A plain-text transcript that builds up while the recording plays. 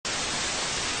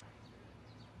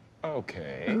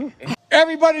Okay.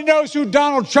 Everybody knows who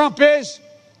Donald Trump is.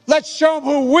 Let's show them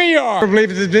who we are. I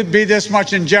believe it would be this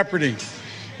much in jeopardy.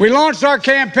 We launched our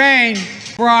campaign.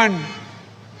 We're on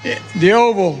the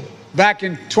Oval back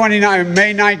in May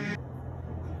 9th.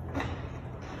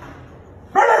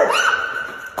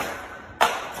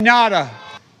 Nada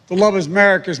to love his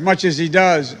America as much as he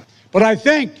does. But I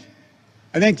think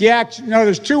the action,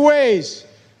 there's two ways.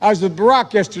 I was with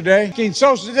Barack yesterday.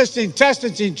 Social distancing,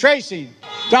 testing, tracing.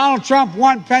 Donald Trump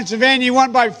won Pennsylvania. He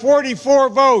won by 44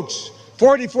 votes,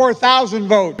 44,000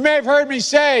 votes. You may have heard me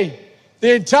say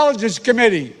the Intelligence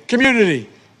community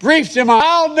briefed him on,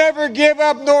 I'll never give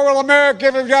up, nor will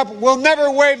America give up. We'll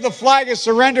never wave the flag of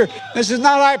surrender. This is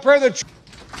not hyper. It doesn't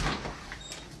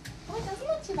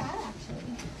look too bad,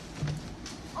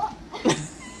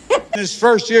 actually. His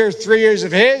first year, 3 years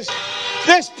of his.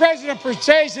 This president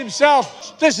portrays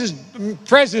himself. This is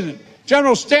President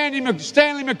General Stanley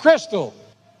McChrystal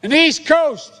in the East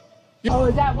Coast. Oh,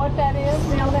 is that what that is?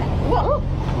 Now that. Whoa.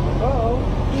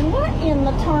 What in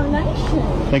the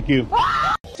tarnation? Thank you.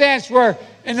 Stands where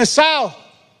in the South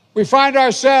we find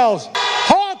ourselves.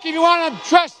 Honk if you want to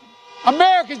trust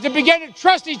Americans to begin to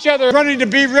trust each other, running to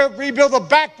rebuild the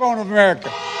backbone of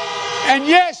America. And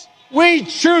yes, we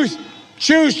choose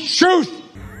truth